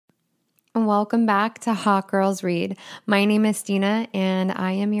Welcome back to Hot Girls Read. My name is Stina and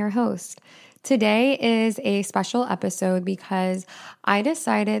I am your host. Today is a special episode because I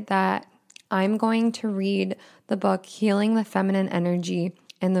decided that I'm going to read the book Healing the Feminine Energy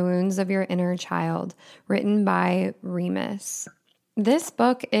and the Wounds of Your Inner Child, written by Reemus. This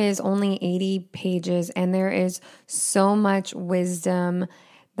book is only 80 pages and there is so much wisdom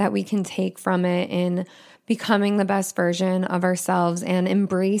that we can take from it in becoming the best version of ourselves and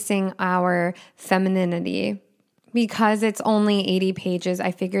embracing our femininity. Because it's only 80 pages,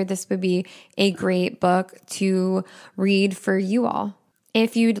 I figured this would be a great book to read for you all.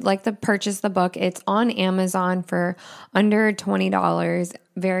 If you'd like to purchase the book, it's on Amazon for under $20,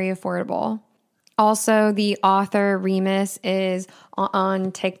 very affordable. Also, the author Reemus is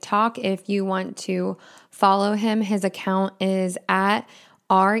on TikTok. If you want to follow him, his account is at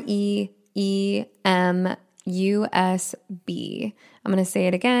REEMUSB. I'm going to say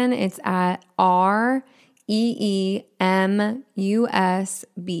it again. It's at REEMUSB.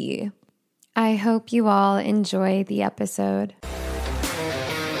 I hope you all enjoy the episode.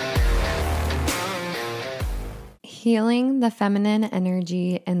 Healing the Feminine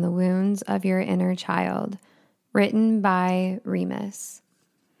Energy and the Wounds of Your Inner Child, written by Reemus.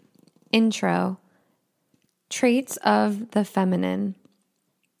 Intro. Traits of the feminine.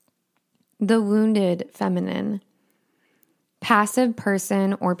 The wounded feminine. Passive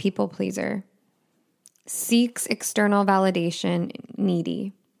person or people pleaser. Seeks external validation,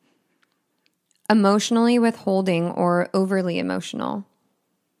 needy. Emotionally withholding or overly emotional.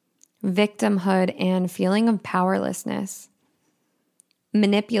 Victimhood and feeling of powerlessness.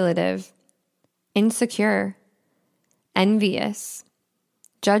 Manipulative. Insecure. Envious.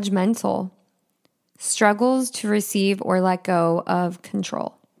 Judgmental. Struggles to receive or let go of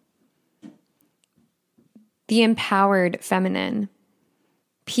control. The empowered feminine.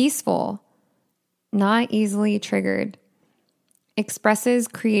 Peaceful. Not easily triggered. Expresses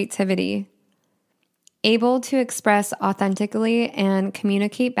creativity. Able to express authentically and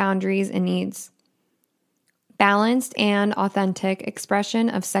communicate boundaries and needs. Balanced and authentic expression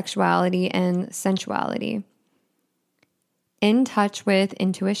of sexuality and sensuality. In touch with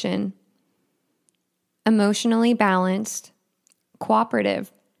intuition. Emotionally balanced. Cooperative.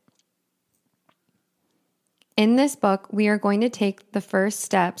 In this book, we are going to take the first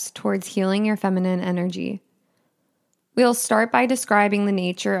steps towards healing your feminine energy. We'll start by describing the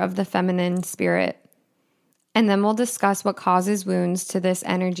nature of the feminine spirit. And then we'll discuss what causes wounds to this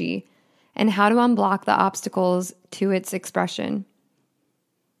energy and how to unblock the obstacles to its expression.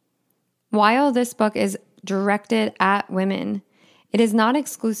 While this book is directed at women, it is not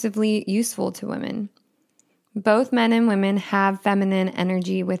exclusively useful to women. Both men and women have feminine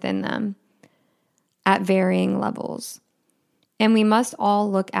energy within them at varying levels, and we must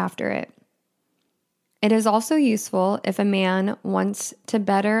all look after it. It is also useful if a man wants to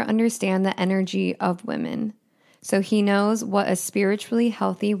better understand the energy of women, so he knows what a spiritually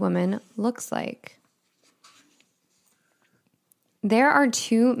healthy woman looks like. There are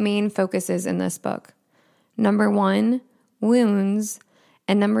two main focuses in this book. Number 1, wounds,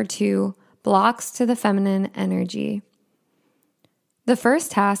 and number 2, blocks to the feminine energy. The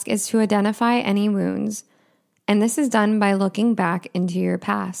first task is to identify any wounds, and this is done by looking back into your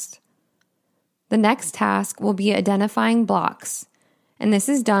past. The next task will be identifying blocks, and this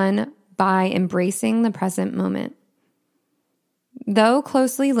is done by embracing the present moment. Though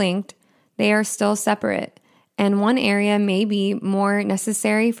closely linked, they are still separate, and one area may be more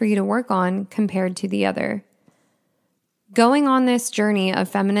necessary for you to work on compared to the other. Going on this journey of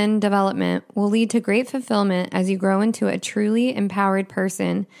feminine development will lead to great fulfillment as you grow into a truly empowered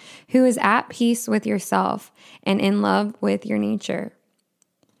person who is at peace with yourself and in love with your nature.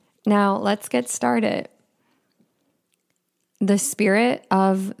 Now, let's get started. The spirit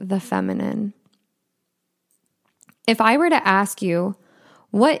of the feminine. If I were to ask you,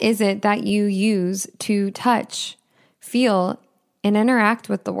 what is it that you use to touch, feel, and interact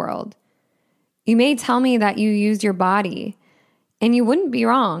with the world? You may tell me that you use your body, and you wouldn't be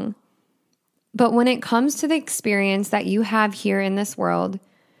wrong. But when it comes to the experience that you have here in this world,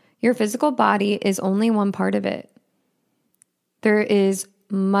 your physical body is only one part of it. There is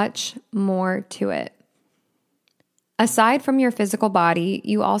much more to it. Aside from your physical body,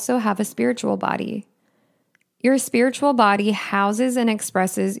 you also have a spiritual body. Your spiritual body houses and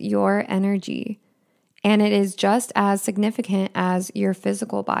expresses your energy, and it is just as significant as your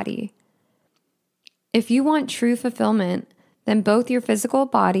physical body. If you want true fulfillment, then both your physical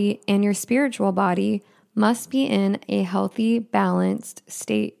body and your spiritual body must be in a healthy, balanced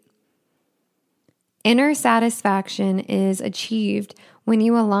state. Inner satisfaction is achieved when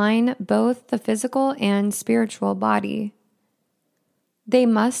you align both the physical and spiritual body. They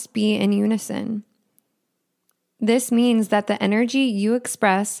must be in unison. This means that the energy you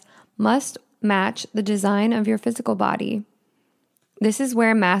express must match the design of your physical body. This is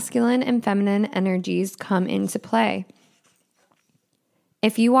where masculine and feminine energies come into play.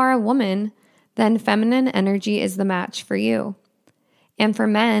 If you are a woman, then feminine energy is the match for you. And for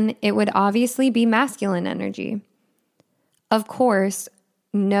men, it would obviously be masculine energy. Of course,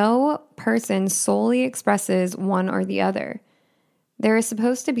 no person solely expresses one or the other. There is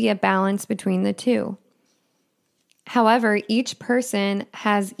supposed to be a balance between the two. However, each person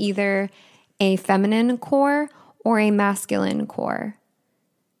has either a feminine core or a masculine core.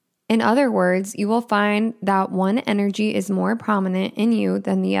 In other words, you will find that one energy is more prominent in you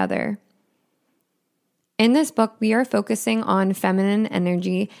than the other. In this book, we are focusing on feminine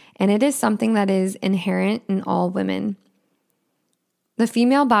energy, and it is something that is inherent in all women. The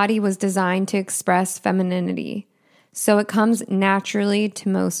female body was designed to express femininity, so it comes naturally to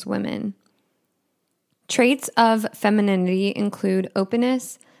most women. Traits of femininity include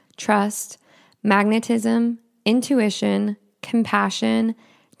openness, trust, magnetism, intuition, compassion,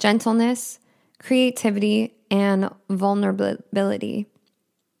 gentleness, creativity, and vulnerability.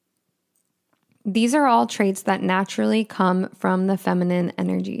 These are all traits that naturally come from the feminine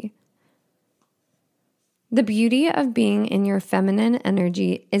energy. The beauty of being in your feminine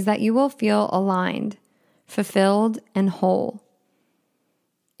energy is that you will feel aligned, fulfilled, and whole.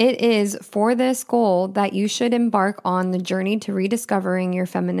 It is for this goal that you should embark on the journey to rediscovering your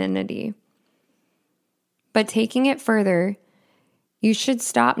femininity. But taking it further, you should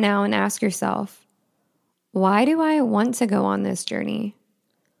stop now and ask yourself, why do I want to go on this journey?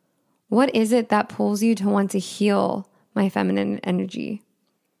 What is it that pulls you to want to heal my feminine energy?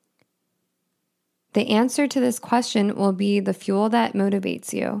 The answer to this question will be the fuel that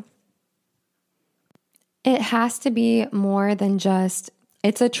motivates you. It has to be more than just,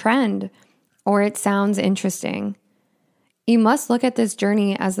 it's a trend, or it sounds interesting. You must look at this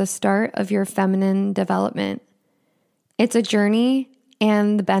journey as the start of your feminine development. It's a journey,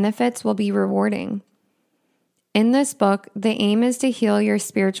 and the benefits will be rewarding. In this book, the aim is to heal your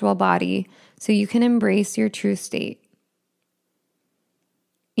spiritual body so you can embrace your true state.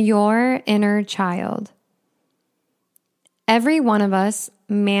 Your inner child. Every one of us,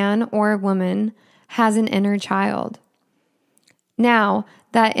 man or woman, has an inner child. Now,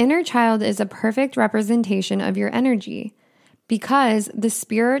 that inner child is a perfect representation of your energy because the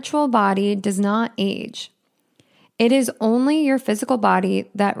spiritual body does not age. It is only your physical body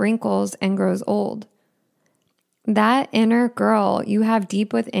that wrinkles and grows old. That inner girl you have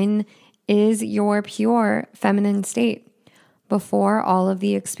deep within is your pure feminine state before all of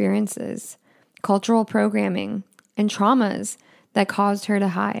the experiences, cultural programming, and traumas that caused her to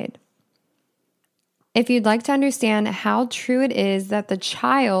hide. If you'd like to understand how true it is that the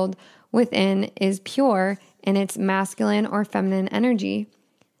child within is pure in its masculine or feminine energy,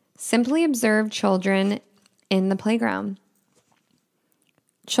 simply observe children in the playground.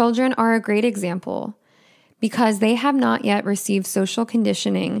 Children are a great example because they have not yet received social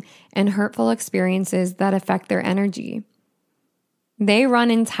conditioning and hurtful experiences that affect their energy. They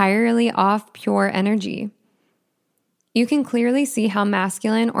run entirely off pure energy. You can clearly see how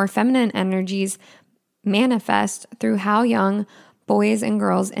masculine or feminine energies manifest through how young boys and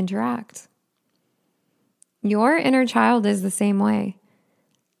girls interact. Your inner child is the same way.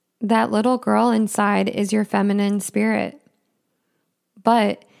 That little girl inside is your feminine spirit.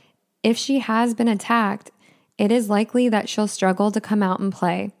 But if she has been attacked, it is likely that she'll struggle to come out and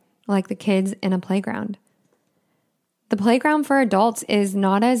play, like the kids in a playground. The playground for adults is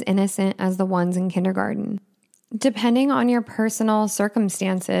not as innocent as the ones in kindergarten. Depending on your personal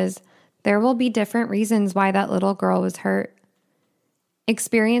circumstances, there will be different reasons why that little girl was hurt.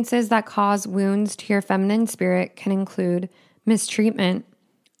 Experiences that cause wounds to your feminine spirit can include mistreatment,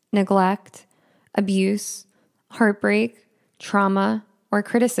 neglect, abuse, heartbreak, trauma, or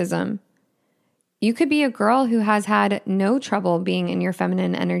criticism. You could be a girl who has had no trouble being in your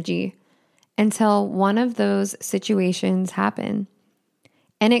feminine energy until one of those situations happen.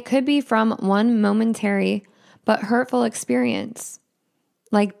 And it could be from one momentary but hurtful experience,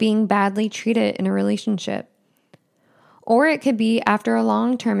 like being badly treated in a relationship. Or it could be after a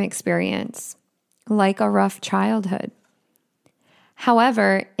long-term experience, like a rough childhood.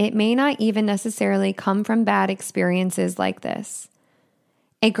 However, it may not even necessarily come from bad experiences like this.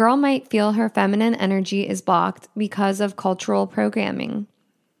 A girl might feel her feminine energy is blocked because of cultural programming.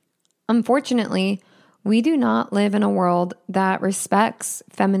 Unfortunately, we do not live in a world that respects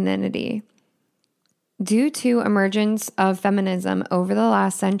femininity. Due to emergence of feminism over the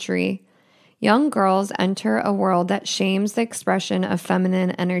last century, young girls enter a world that shames the expression of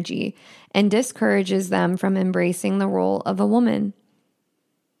feminine energy and discourages them from embracing the role of a woman.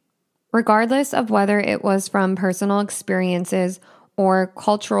 Regardless of whether it was from personal experiences or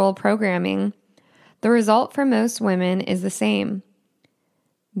cultural programming, the result for most women is the same.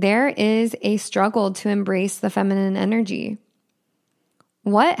 There is a struggle to embrace the feminine energy.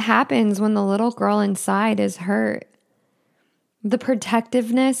 What happens when the little girl inside is hurt? The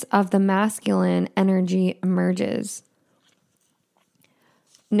protectiveness of the masculine energy emerges.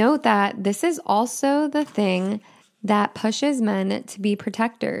 Note that this is also the thing that pushes men to be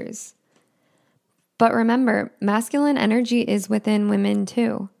protectors. But remember, masculine energy is within women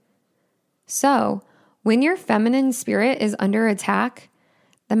too. So, when your feminine spirit is under attack,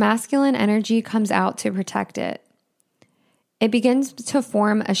 the masculine energy comes out to protect it. It begins to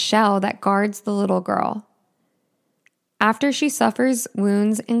form a shell that guards the little girl. After she suffers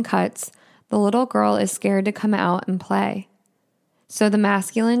wounds and cuts, the little girl is scared to come out and play. So the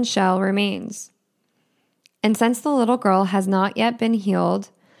masculine shell remains. And since the little girl has not yet been healed,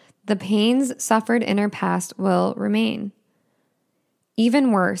 the pains suffered in her past will remain.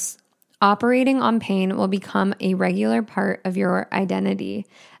 Even worse, operating on pain will become a regular part of your identity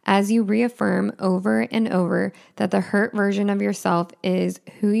as you reaffirm over and over that the hurt version of yourself is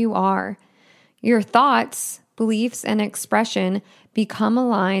who you are. Your thoughts, beliefs, and expression become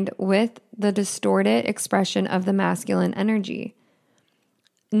aligned with the distorted expression of the masculine energy.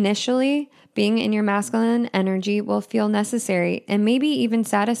 Initially, being in your masculine energy will feel necessary and maybe even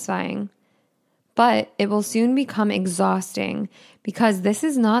satisfying, but it will soon become exhausting because this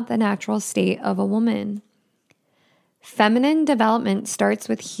is not the natural state of a woman. Feminine development starts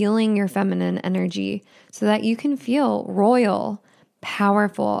with healing your feminine energy so that you can feel royal,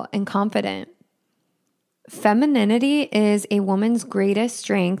 powerful, and confident. Femininity is a woman's greatest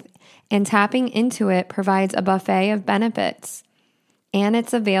strength, and tapping into it provides a buffet of benefits, and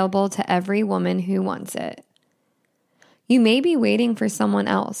it's available to every woman who wants it. You may be waiting for someone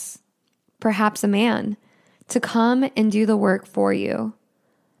else, perhaps a man, to come and do the work for you.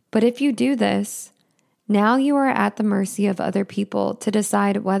 But if you do this, now you are at the mercy of other people to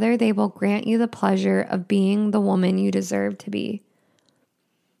decide whether they will grant you the pleasure of being the woman you deserve to be.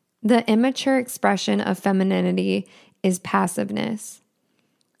 The immature expression of femininity is passiveness.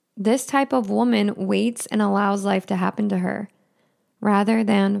 This type of woman waits and allows life to happen to her, rather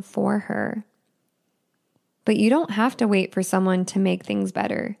than for her. But you don't have to wait for someone to make things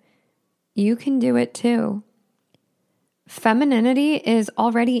better. You can do it too. Femininity is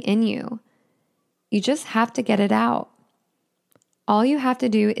already in you. You just have to get it out. All you have to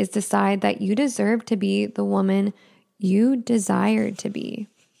do is decide that you deserve to be the woman you desire to be.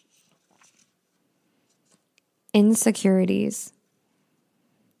 Insecurities.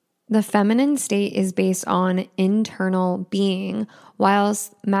 The feminine state is based on internal being,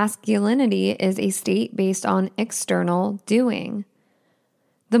 whilst masculinity is a state based on external doing.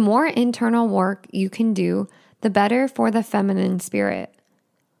 The more internal work you can do, the better for the feminine spirit.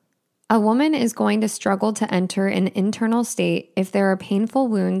 A woman is going to struggle to enter an internal state if there are painful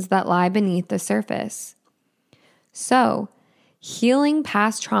wounds that lie beneath the surface. So, healing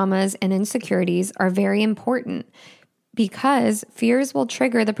past traumas and insecurities are very important because fears will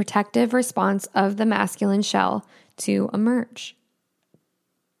trigger the protective response of the masculine shell to emerge.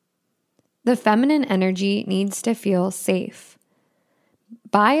 The feminine energy needs to feel safe.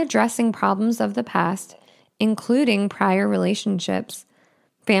 By addressing problems of the past, including prior relationships,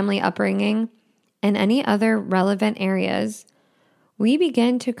 family upbringing, and any other relevant areas, we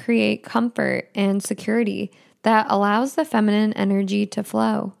begin to create comfort and security that allows the feminine energy to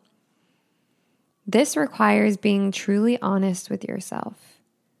flow. This requires being truly honest with yourself.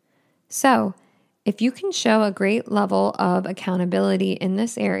 So, if you can show a great level of accountability in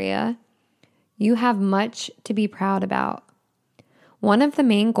this area, you have much to be proud about. One of the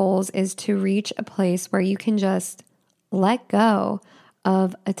main goals is to reach a place where you can just let go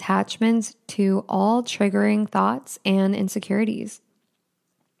of attachments to all triggering thoughts and insecurities.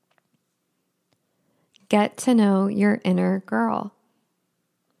 Get to know your inner girl.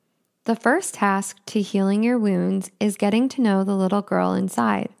 The first task to healing your wounds is getting to know the little girl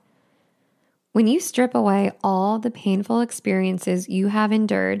inside. When you strip away all the painful experiences you have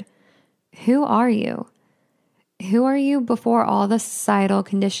endured, who are you? Who are you before all the societal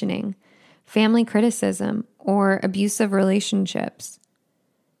conditioning, family criticism, or abusive relationships?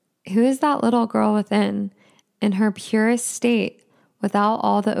 Who is that little girl within, in her purest state, without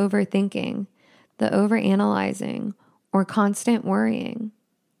all the overthinking, the overanalyzing, or constant worrying?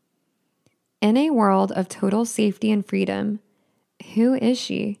 In a world of total safety and freedom, who is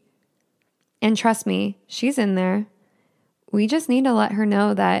she? And trust me, she's in there. We just need to let her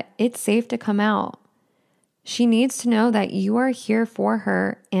know that it's safe to come out. She needs to know that you are here for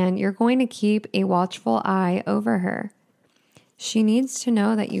her and you're going to keep a watchful eye over her. She needs to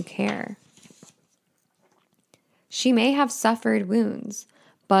know that you care. She may have suffered wounds,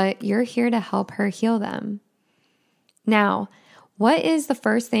 but you're here to help her heal them. Now, what is the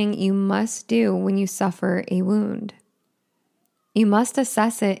first thing you must do when you suffer a wound? You must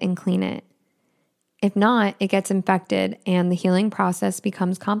assess it and clean it. If not, it gets infected and the healing process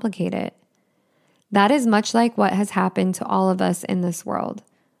becomes complicated. That is much like what has happened to all of us in this world.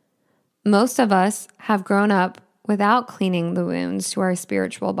 Most of us have grown up without cleaning the wounds to our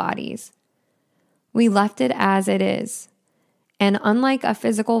spiritual bodies. We left it as it is. And unlike a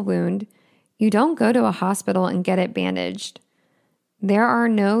physical wound, you don't go to a hospital and get it bandaged. There are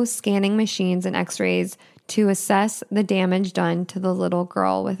no scanning machines and x-rays to assess the damage done to the little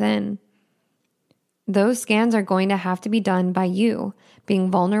girl within. Those scans are going to have to be done by you, being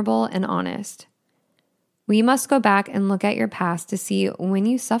vulnerable and honest. We must go back and look at your past to see when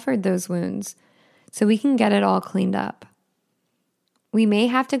you suffered those wounds, so we can get it all cleaned up. We may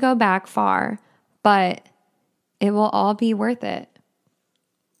have to go back far, but it will all be worth it.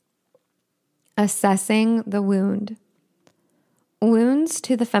 Assessing the wound. Wounds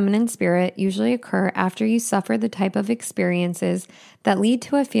to the feminine spirit usually occur after you suffer the type of experiences that lead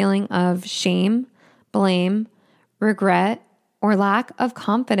to a feeling of shame, blame, regret, or lack of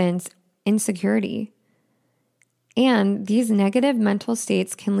confidence, insecurity. And these negative mental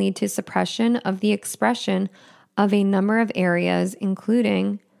states can lead to suppression of the expression of a number of areas,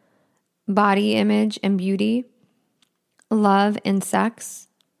 including body image and beauty, love and sex,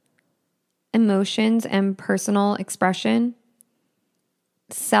 emotions and personal expression,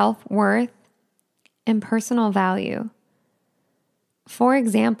 self-worth, and personal value. For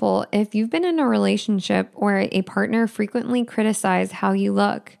example, if you've been in a relationship where a partner frequently criticizes how you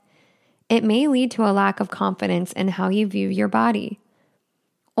look, it may lead to a lack of confidence in how you view your body.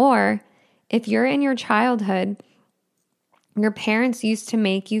 Or if you're in your childhood, your parents used to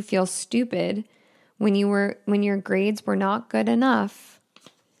make you feel stupid when your grades were not good enough,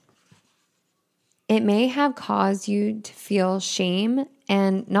 it may have caused you to feel shame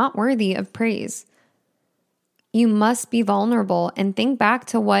and not worthy of praise. You must be vulnerable and think back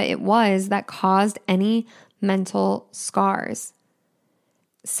to what it was that caused any mental scars.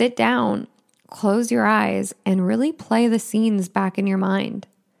 Sit down, close your eyes, and really play the scenes back in your mind.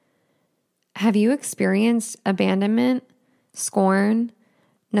 Have you experienced abandonment, scorn,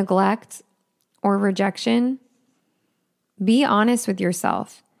 neglect, or rejection? Be honest with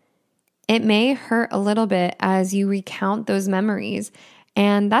yourself. It may hurt a little bit as you recount those memories,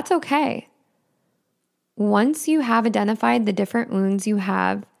 and that's okay. Once you have identified the different wounds you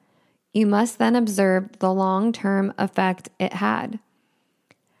have, you must then observe the long-term effect it had.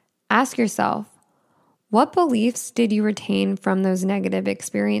 Ask yourself, what beliefs did you retain from those negative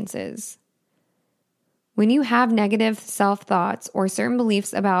experiences? When you have negative self-thoughts or certain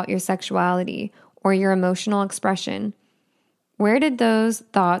beliefs about your sexuality or your emotional expression, where did those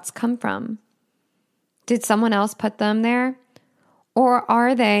thoughts come from? Did someone else put them there? Or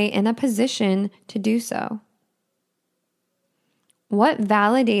are they in a position to do so? What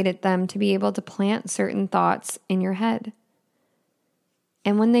validated them to be able to plant certain thoughts in your head?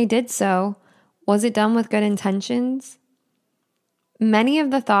 And when they did so, was it done with good intentions? Many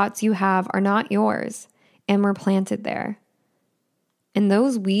of the thoughts you have are not yours and were planted there. And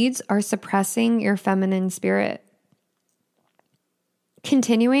those weeds are suppressing your feminine spirit.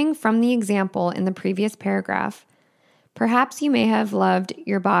 Continuing from the example in the previous paragraph, perhaps you may have loved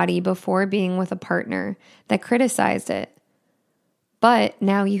your body before being with a partner that criticized it, but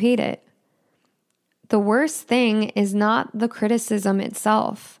now you hate it. The worst thing is not the criticism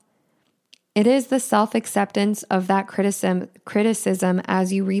itself. It is the self-acceptance of that criticism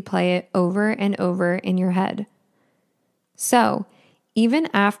as you replay it over and over in your head. So, even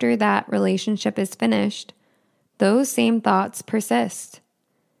after that relationship is finished, those same thoughts persist.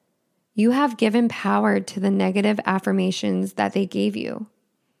 You have given power to the negative affirmations that they gave you.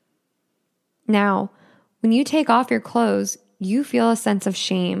 Now, when you take off your clothes, you feel a sense of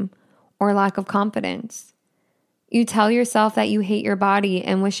shame or lack of confidence. You tell yourself that you hate your body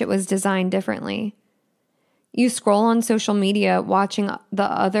and wish it was designed differently. You scroll on social media watching the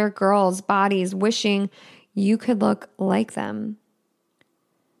other girls' bodies, wishing you could look like them.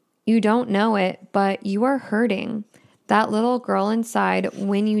 You don't know it, but you are hurting that little girl inside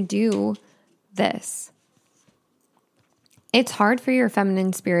when you do this. It's hard for your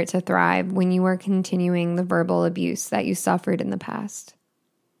feminine spirit to thrive when you are continuing the verbal abuse that you suffered in the past.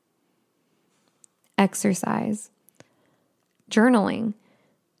 Exercise. Journaling.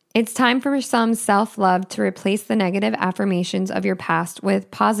 It's time for some self-love to replace the negative affirmations of your past with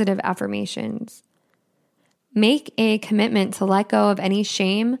positive affirmations. Make a commitment to let go of any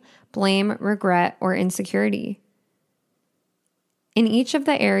shame, blame, regret, or insecurity. In each of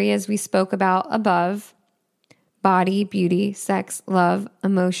the areas we spoke about above, body, beauty, sex, love,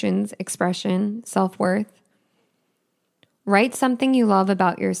 emotions, expression, self-worth, write something you love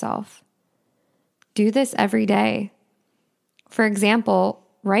about yourself. Do this every day. For example,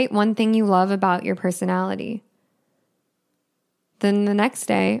 write one thing you love about your personality. Then the next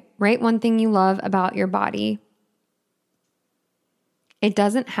day, write one thing you love about your body. It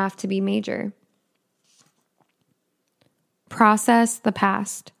doesn't have to be major. Process the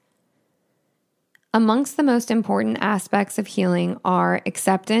past. Amongst the most important aspects of healing are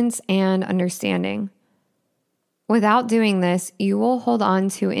acceptance and understanding. Without doing this, you will hold on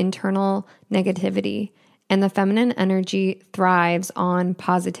to internal negativity, and the feminine energy thrives on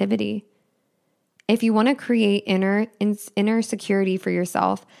positivity. If you want to create inner security for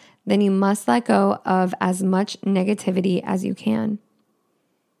yourself, then you must let go of as much negativity as you can.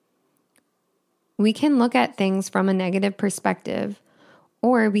 We can look at things from a negative perspective,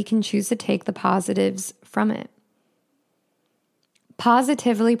 or we can choose to take the positives from it.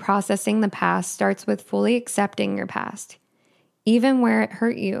 Positively processing the past starts with fully accepting your past, even where it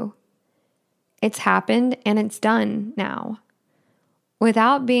hurt you. It's happened and it's done now.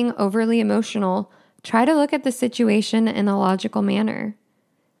 Without being overly emotional, try to look at the situation in a logical manner.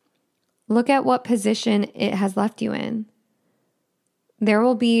 Look at what position it has left you in. There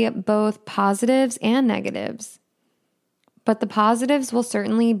will be both positives and negatives. But the positives will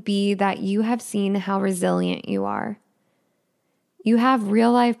certainly be that you have seen how resilient you are. You have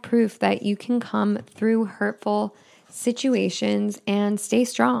real life proof that you can come through hurtful situations and stay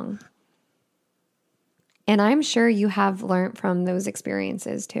strong. And I'm sure you have learned from those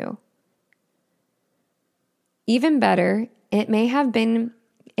experiences too. Even better, it may have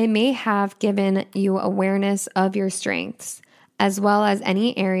given you awareness of your strengths, as well as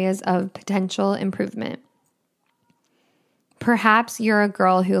any areas of potential improvement. Perhaps you're a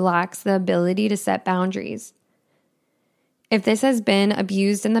girl who lacks the ability to set boundaries. If this has been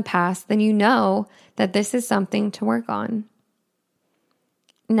abused in the past, then you know that this is something to work on.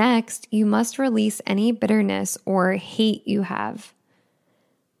 Next, you must release any bitterness or hate you have.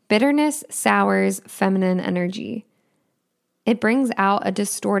 Bitterness sours feminine energy. It brings out a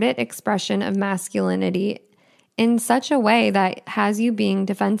distorted expression of masculinity in such a way that has you being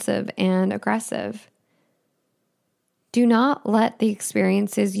defensive and aggressive. Do not let the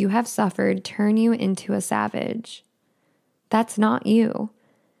experiences you have suffered turn you into a savage. That's not you.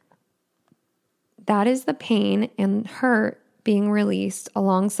 That is the pain and hurt being released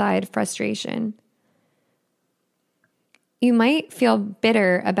alongside frustration. You might feel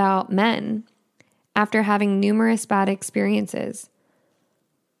bitter about men after having numerous bad experiences.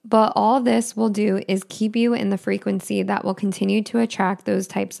 But all this will do is keep you in the frequency that will continue to attract those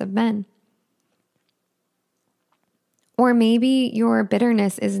types of men. Or maybe your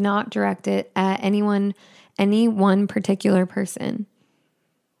bitterness is not directed at any one particular person.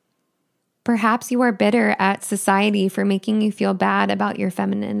 Perhaps you are bitter at society for making you feel bad about your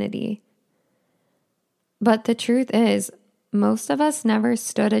femininity. But the truth is, most of us never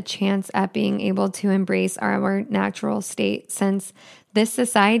stood a chance at being able to embrace our natural state, since this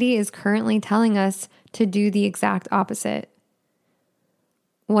society is currently telling us to do the exact opposite.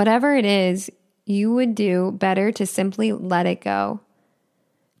 Whatever it is, you would do better to simply let it go.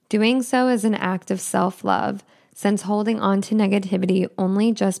 Doing so is an act of self-love, since holding on to negativity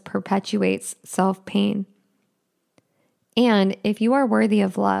only just perpetuates self-pain. And if you are worthy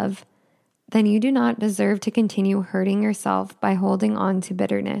of love, then you do not deserve to continue hurting yourself by holding on to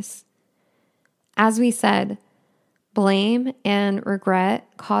bitterness. As we said, blame and regret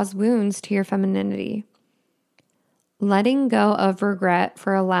cause wounds to your femininity. Letting go of regret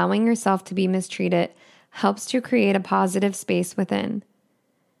for allowing yourself to be mistreated helps to create a positive space within.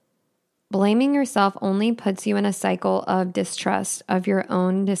 Blaming yourself only puts you in a cycle of distrust of your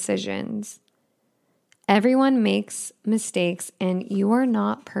own decisions. Everyone makes mistakes, and you are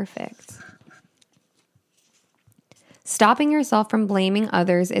not perfect. Stopping yourself from blaming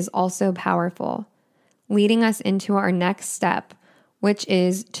others is also powerful, leading us into our next step, which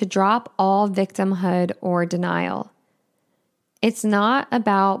is to drop all victimhood or denial. It's not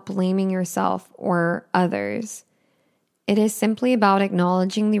about blaming yourself or others. It is simply about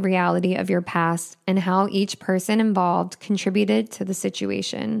acknowledging the reality of your past and how each person involved contributed to the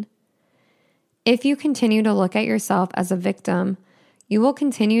situation. If you continue to look at yourself as a victim, you will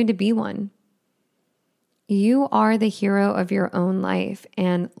continue to be one. You are the hero of your own life,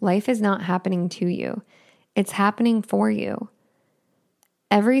 and life is not happening to you. It's happening for you.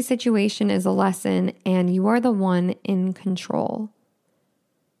 Every situation is a lesson, and you are the one in control.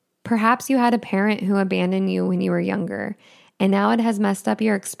 Perhaps you had a parent who abandoned you when you were younger, and now it has messed up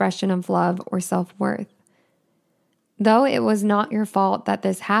your expression of love or self-worth. Though it was not your fault that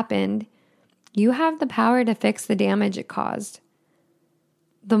this happened, you have the power to fix the damage it caused.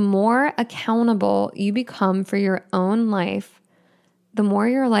 The more accountable you become for your own life, the more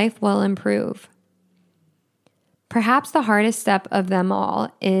your life will improve. Perhaps the hardest step of them all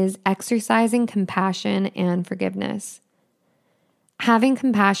is exercising compassion and forgiveness. Having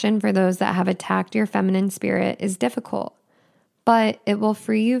compassion for those that have attacked your feminine spirit is difficult, but it will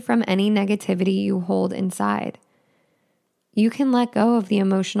free you from any negativity you hold inside. You can let go of the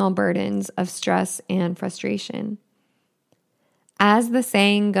emotional burdens of stress and frustration. As the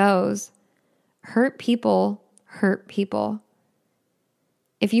saying goes, hurt people hurt people.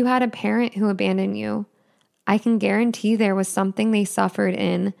 If you had a parent who abandoned you, I can guarantee there was something they suffered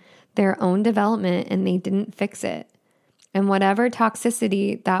in their own development and they didn't fix it. And whatever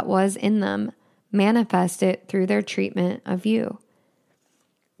toxicity that was in them manifested through their treatment of you.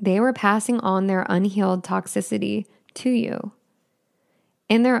 They were passing on their unhealed toxicity to you.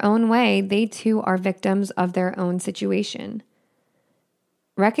 In their own way, they too are victims of their own situation.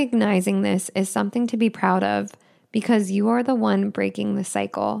 Recognizing this is something to be proud of because you are the one breaking the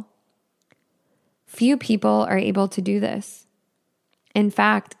cycle. Few people are able to do this. In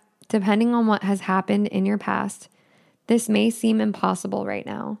fact, depending on what has happened in your past, this may seem impossible right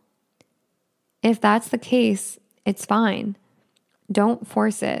now. If that's the case, it's fine. Don't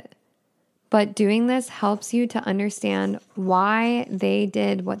force it. But doing this helps you to understand why they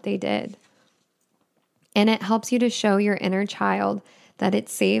did what they did. And it helps you to show your inner child that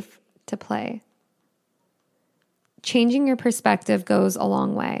it's safe to play. Changing your perspective goes a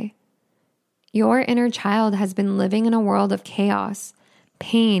long way. Your inner child has been living in a world of chaos,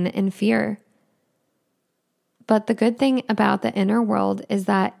 pain, and fear. But the good thing about the inner world is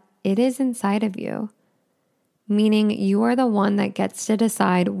that it is inside of you, meaning you are the one that gets to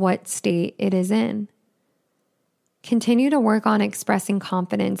decide what state it is in. Continue to work on expressing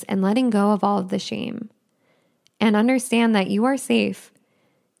confidence and letting go of all of the shame. And understand that you are safe,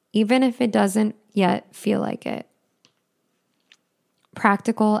 even if it doesn't yet feel like it.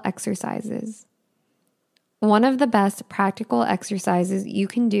 Practical exercises. One of the best practical exercises you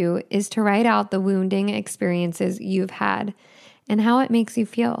can do is to write out the wounding experiences you've had and how it makes you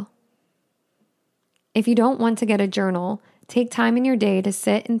feel. If you don't want to get a journal, take time in your day to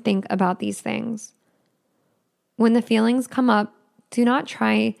sit and think about these things. When the feelings come up, do not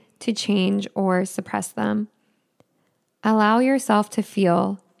try to change or suppress them. Allow yourself to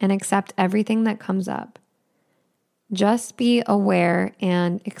feel and accept everything that comes up. Just be aware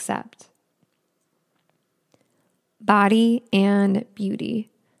and accept. Body and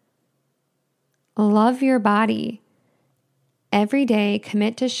beauty. Love your body. Every day,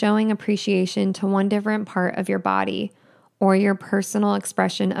 commit to showing appreciation to one different part of your body or your personal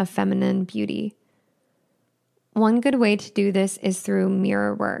expression of feminine beauty. One good way to do this is through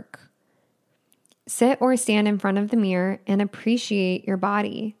mirror work. Sit or stand in front of the mirror and appreciate your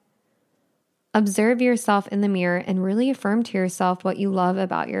body. Observe yourself in the mirror and really affirm to yourself what you love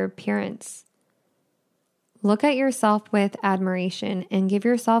about your appearance. Look at yourself with admiration and give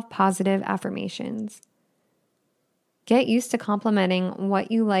yourself positive affirmations. Get used to complimenting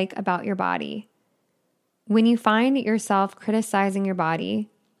what you like about your body. When you find yourself criticizing your body,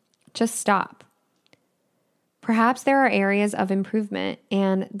 just stop. Perhaps there are areas of improvement,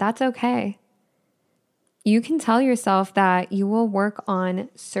 and that's okay. You can tell yourself that you will work on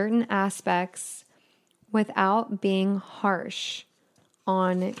certain aspects without being harsh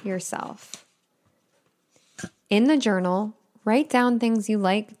on yourself. In the journal, write down things you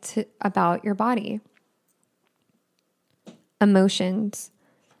like about your body. Emotions.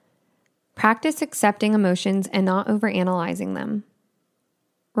 Practice accepting emotions and not overanalyzing them.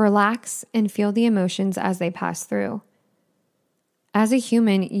 Relax and feel the emotions as they pass through. As a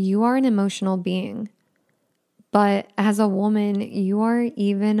human, you are an emotional being. But as a woman, you are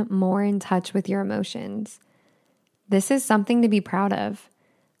even more in touch with your emotions. This is something to be proud of.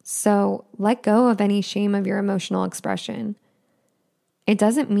 So let go of any shame of your emotional expression. It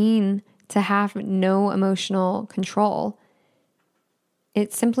doesn't mean to have no emotional control.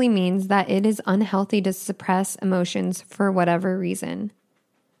 It simply means that it is unhealthy to suppress emotions for whatever reason.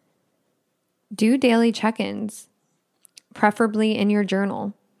 Do daily check-ins, preferably in your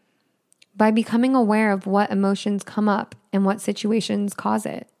journal, by becoming aware of what emotions come up and what situations cause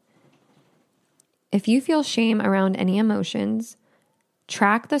it. If you feel shame around any emotions,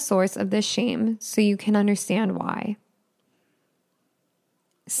 track the source of this shame so you can understand why.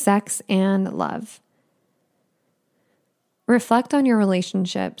 Sex and love. Reflect on your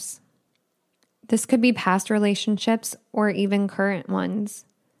relationships. This could be past relationships or even current ones.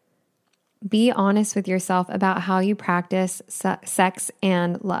 Be honest with yourself about how you practice sex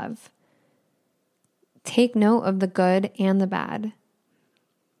and love. Take note of the good and the bad.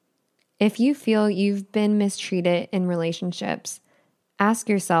 If you feel you've been mistreated in relationships, ask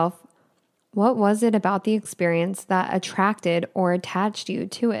yourself, what was it about the experience that attracted or attached you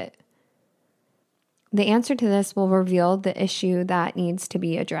to it? The answer to this will reveal the issue that needs to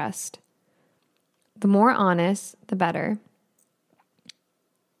be addressed. The more honest, the better.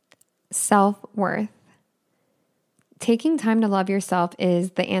 Self-worth. Taking time to love yourself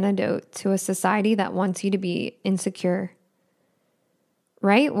is the antidote to a society that wants you to be insecure.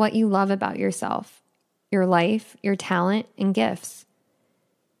 Write what you love about yourself, your life, your talent, and gifts.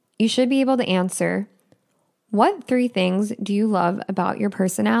 You should be able to answer, what 3 things do you love about your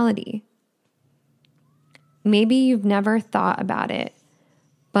personality? Maybe you've never thought about it,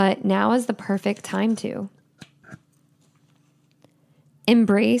 but now is the perfect time to.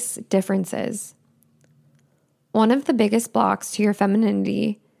 Embrace differences. One of the biggest blocks to your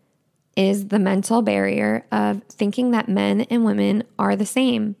femininity is the mental barrier of thinking that men and women are the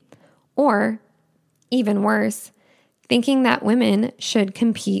same, or even worse, thinking that women should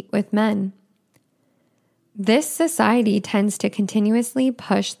compete with men. This society tends to continuously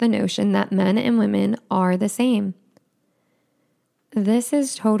push the notion that men and women are the same. This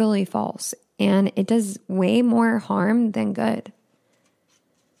is totally false, and it does way more harm than good.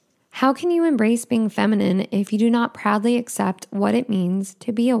 How can you embrace being feminine if you do not proudly accept what it means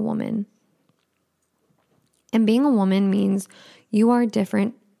to be a woman? And being a woman means you are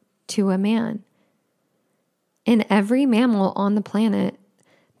different to a man. In every mammal on the planet,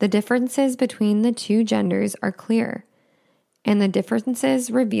 the differences between the 2 genders are clear, and the differences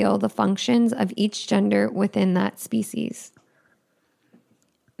reveal the functions of each gender within that species.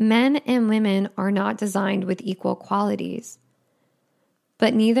 Men and women are not designed with equal qualities,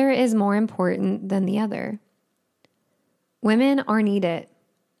 but neither is more important than the other. Women are needed.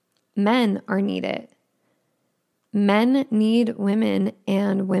 Men are needed. Men need women,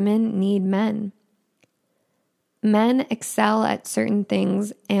 and women need men. Men excel at certain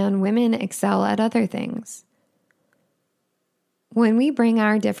things, and women excel at other things. When we bring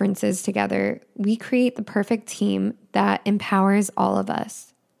our differences together, we create the perfect team that empowers all of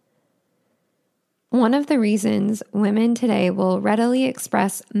us. One of the reasons women today will readily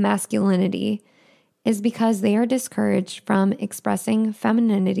express masculinity is because they are discouraged from expressing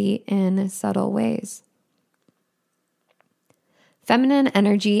femininity in subtle ways. Feminine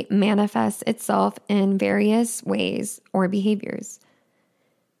energy manifests itself in various ways or behaviors,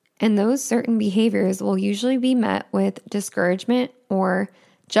 and those certain behaviors will usually be met with discouragement or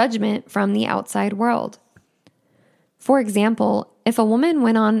judgment from the outside world. For example, if a woman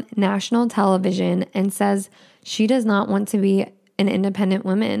went on national television and says she does not want to be an independent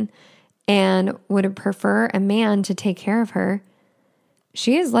woman and would prefer a man to take care of her,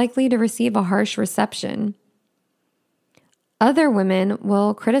 she is likely to receive a harsh reception. Other women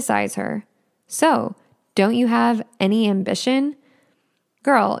will criticize her. So, don't you have any ambition?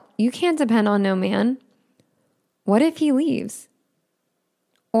 Girl, you can't depend on no man. What if he leaves?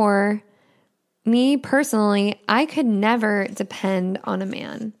 Or, me personally, I could never depend on a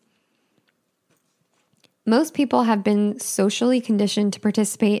man. Most people have been socially conditioned to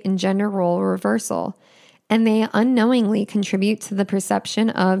participate in gender role reversal, and they unknowingly contribute to the perception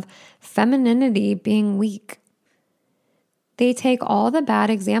of femininity being weak. They take all the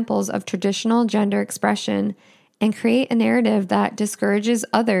bad examples of traditional gender expression and create a narrative that discourages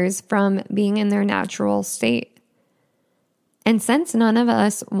others from being in their natural state. And since none of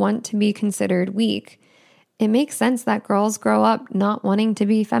us want to be considered weak, it makes sense that girls grow up not wanting to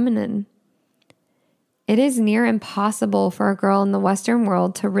be feminine. It is near impossible for a girl in the Western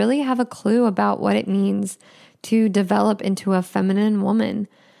world to really have a clue about what it means to develop into a feminine woman,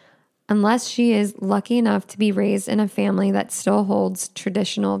 unless she is lucky enough to be raised in a family that still holds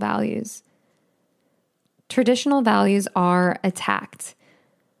traditional values. Traditional values are attacked.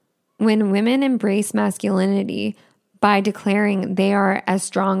 When women embrace masculinity by declaring they are as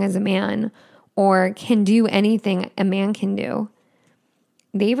strong as a man or can do anything a man can do,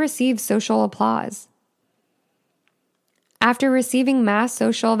 they receive social applause. After receiving mass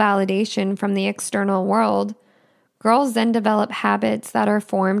social validation from the external world, girls then develop habits that are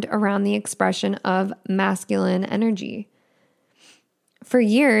formed around the expression of masculine energy. For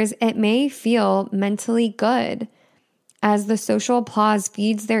years, it may feel mentally good as the social applause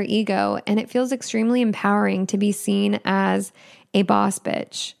feeds their ego, and it feels extremely empowering to be seen as a boss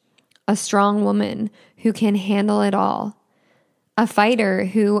bitch, a strong woman who can handle it all, a fighter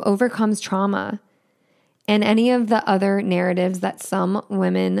who overcomes trauma, and any of the other narratives that some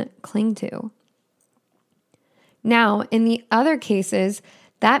women cling to. Now, in the other cases,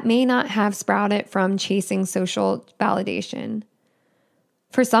 that may not have sprouted from chasing social validation.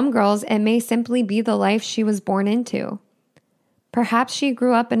 For some girls, it may simply be the life she was born into. Perhaps she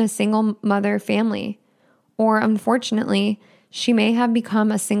grew up in a single mother family, or unfortunately, she may have become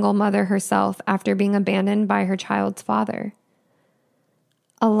a single mother herself after being abandoned by her child's father.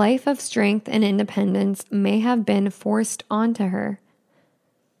 A life of strength and independence may have been forced onto her.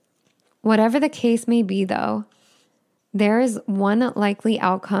 Whatever the case may be, though, there is one likely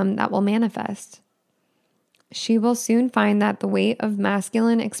outcome that will manifest. She will soon find that the weight of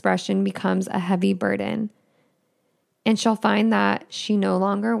masculine expression becomes a heavy burden, and she'll find that she no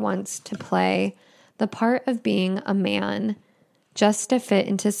longer wants to play the part of being a man just to fit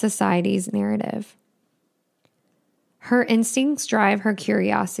into society's narrative. Her instincts drive her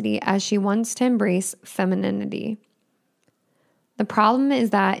curiosity as she wants to embrace femininity. The problem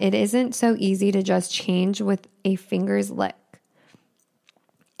is that it isn't so easy to just change with a finger's lick.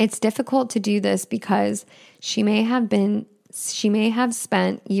 It's difficult to do this because she may have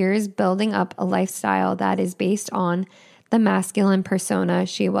spent years building up a lifestyle that is based on the masculine persona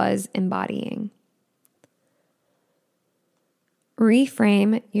she was embodying.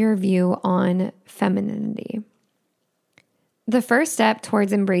 Reframe your view on femininity. The first step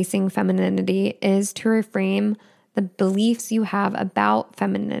towards embracing femininity is to reframe the beliefs you have about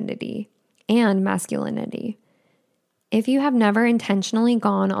femininity and masculinity. If you have never intentionally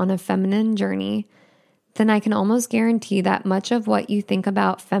gone on a feminine journey, then I can almost guarantee that much of what you think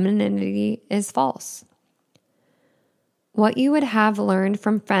about femininity is false. What you would have learned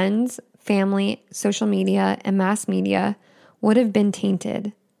from friends, family, social media, and mass media would have been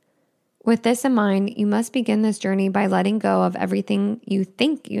tainted. With this in mind, you must begin this journey by letting go of everything you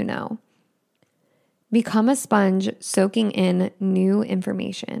think you know. Become a sponge soaking in new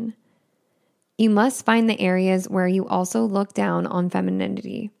information. You must find the areas where you also look down on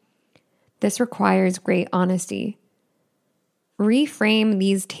femininity. This requires great honesty. Reframe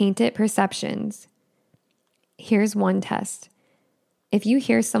these tainted perceptions. Here's one test. If you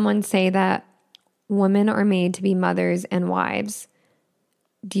hear someone say that women are made to be mothers and wives,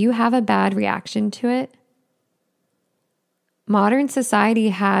 do you have a bad reaction to it? Modern society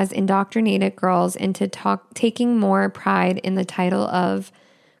has indoctrinated girls into taking more pride in the title of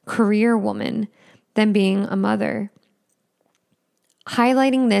career woman than being a mother.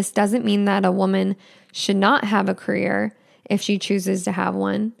 Highlighting this doesn't mean that a woman should not have a career if she chooses to have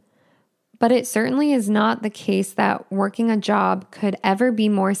one, but it certainly is not the case that working a job could ever be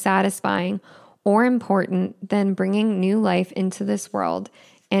more satisfying or important than bringing new life into this world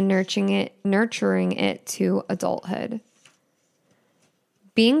and nurturing it to adulthood.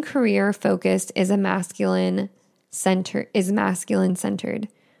 Being career focused is masculine centered.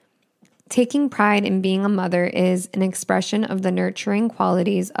 Taking pride in being a mother is an expression of the nurturing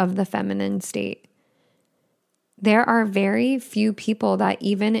qualities of the feminine state. There are very few people that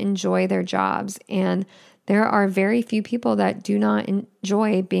even enjoy their jobs, and there are very few people that do not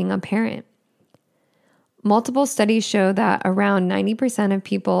enjoy being a parent. Multiple studies show that around 90% of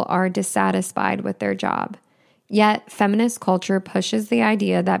people are dissatisfied with their job. Yet, feminist culture pushes the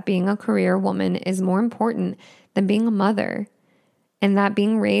idea that being a career woman is more important than being a mother, and that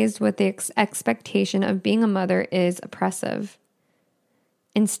being raised with the expectation of being a mother is oppressive.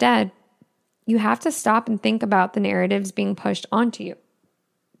 Instead, you have to stop and think about the narratives being pushed onto you.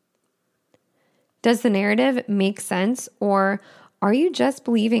 Does the narrative make sense, or are you just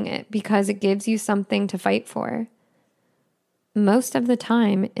believing it because it gives you something to fight for? Most of the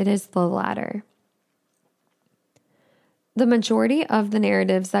time, it is the latter. The majority of the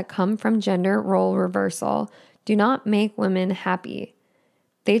narratives that come from gender role reversal do not make women happy.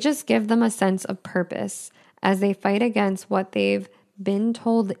 They just give them a sense of purpose as they fight against what they've been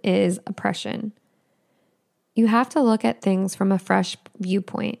told is oppression. You have to look at things from a fresh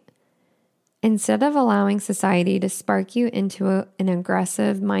viewpoint. Instead of allowing society to spark you into an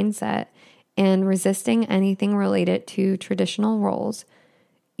aggressive mindset and resisting anything related to traditional roles,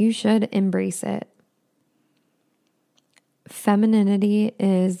 you should embrace it. Femininity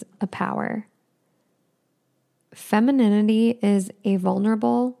is a power. Femininity is a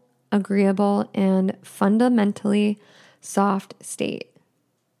vulnerable, agreeable, and fundamentally soft state.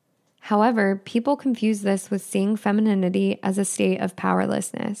 However, people confuse this with seeing femininity as a state of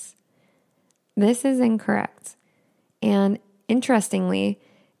powerlessness. This is incorrect. And interestingly,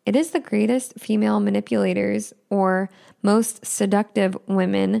 it is the greatest female manipulators or most seductive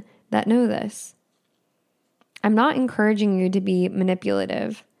women that know this. I'm not encouraging you to be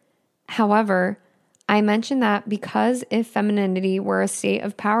manipulative. However, I mention that because if femininity were a state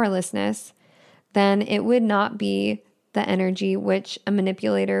of powerlessness, then it would not be the energy which a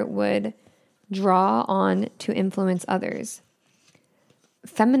manipulator would draw on to influence others.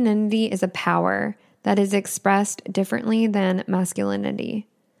 Femininity is a power that is expressed differently than masculinity.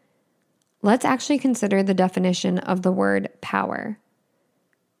 Let's actually consider the definition of the word power.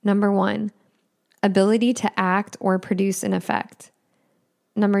 Number 1, ability to act or produce an effect.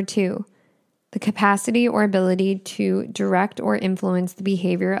 Number 2, the capacity or ability to direct or influence the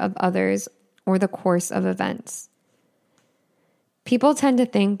behavior of others or the course of events. People tend to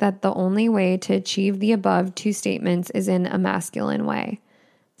think that the only way to achieve the above two statements is in a masculine way,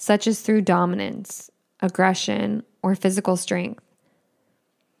 such as through dominance, aggression, or physical strength.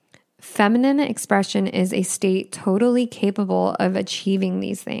 Feminine expression is a state totally capable of achieving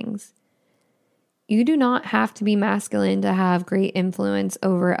these things. You do not have to be masculine to have great influence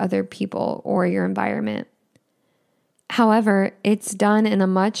over other people or your environment. However, it's done in a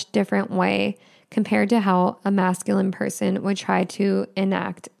much different way compared to how a masculine person would try to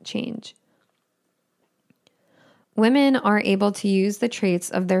enact change. Women are able to use the traits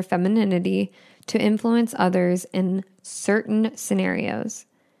of their femininity to influence others in certain scenarios.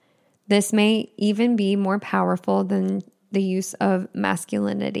 This may even be more powerful than the use of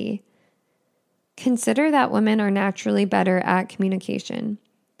masculinity. Consider that women are naturally better at communication.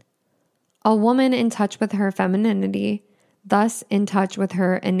 A woman in touch with her femininity, thus in touch with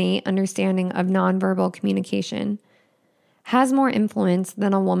her innate understanding of nonverbal communication, has more influence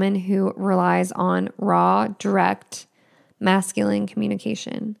than a woman who relies on raw, direct, masculine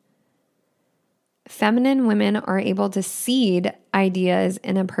communication. Feminine women are able to seed ideas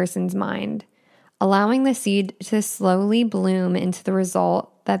in a person's mind, allowing the seed to slowly bloom into the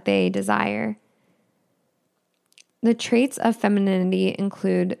result that they desire. The traits of femininity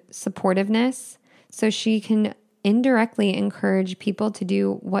include supportiveness, so she can indirectly encourage people to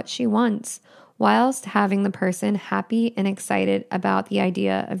do what she wants, whilst having the person happy and excited about the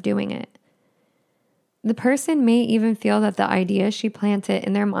idea of doing it. The person may even feel that the idea she planted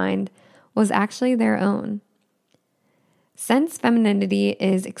in their mind was actually their own. Since femininity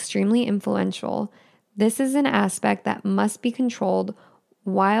is extremely influential, this is an aspect that must be controlled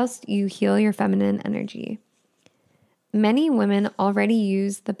whilst you heal your feminine energy. Many women already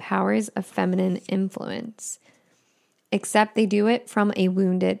use the powers of feminine influence, except they do it from a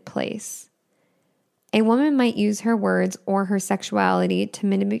wounded place. A woman might use her words or her sexuality to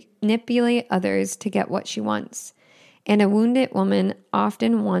manipulate others to get what she wants, and a wounded woman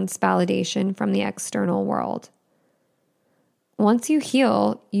often wants validation from the external world. Once you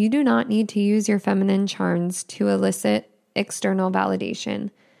heal, you do not need to use your feminine charms to elicit external validation,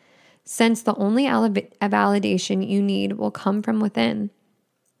 since the only validation you need will come from within.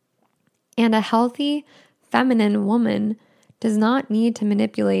 And a healthy, feminine woman does not need to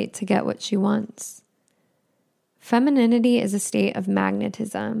manipulate to get what she wants. Femininity is a state of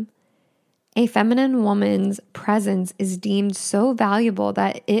magnetism. A feminine woman's presence is deemed so valuable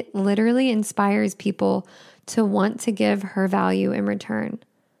that it literally inspires people to want to give her value in return.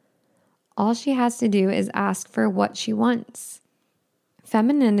 All she has to do is ask for what she wants.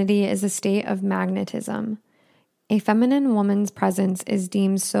 Femininity is a state of magnetism. A feminine woman's presence is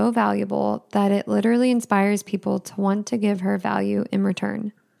deemed so valuable that it literally inspires people to want to give her value in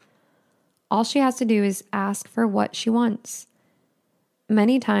return. All she has to do is ask for what she wants.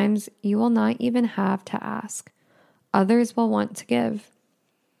 Many times, you will not even have to ask. Others will want to give.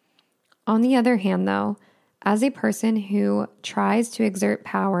 On the other hand, though, as a person who tries to exert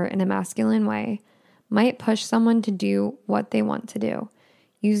power in a masculine way might push someone to do what they want to do,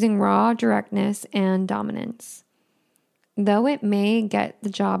 using raw directness and dominance. Though it may get the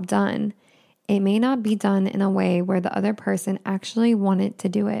job done, it may not be done in a way where the other person actually wanted to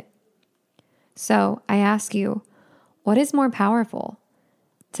do it. So I ask you, what is more powerful?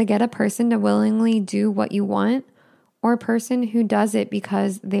 To get a person to willingly do what you want, or a person who does it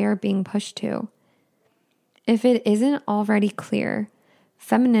because they are being pushed to? If it isn't already clear,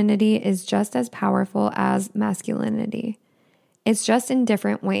 femininity is just as powerful as masculinity. It's just in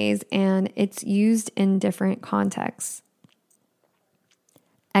different ways and it's used in different contexts.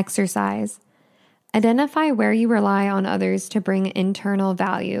 Exercise. Identify where you rely on others to bring internal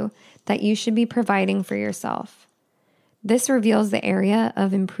value that you should be providing for yourself. This reveals the area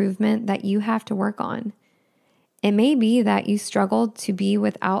of improvement that you have to work on. It may be that you struggled to be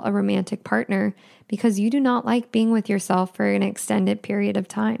without a romantic partner because you do not like being with yourself for an extended period of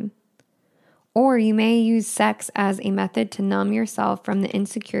time. Or you may use sex as a method to numb yourself from the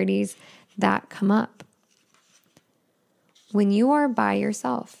insecurities that come up. When you are by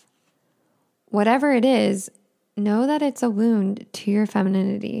yourself, whatever it is, know that it's a wound to your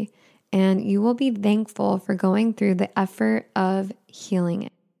femininity, and you will be thankful for going through the effort of healing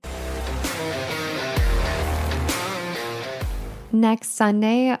it. Next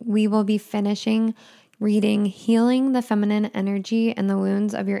Sunday, we will be finishing reading Healing the Feminine Energy and the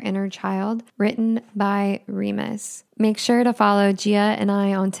Wounds of Your Inner Child, written by Reemus. Make sure to follow Gia and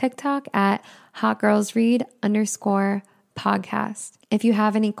I on TikTok at hotgirlsread_podcast. If you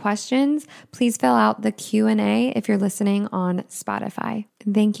have any questions, please fill out the Q&A if you're listening on Spotify.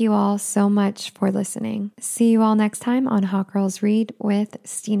 Thank you all so much for listening. See you all next time on Hot Girls Read with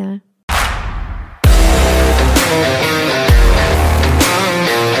Stina.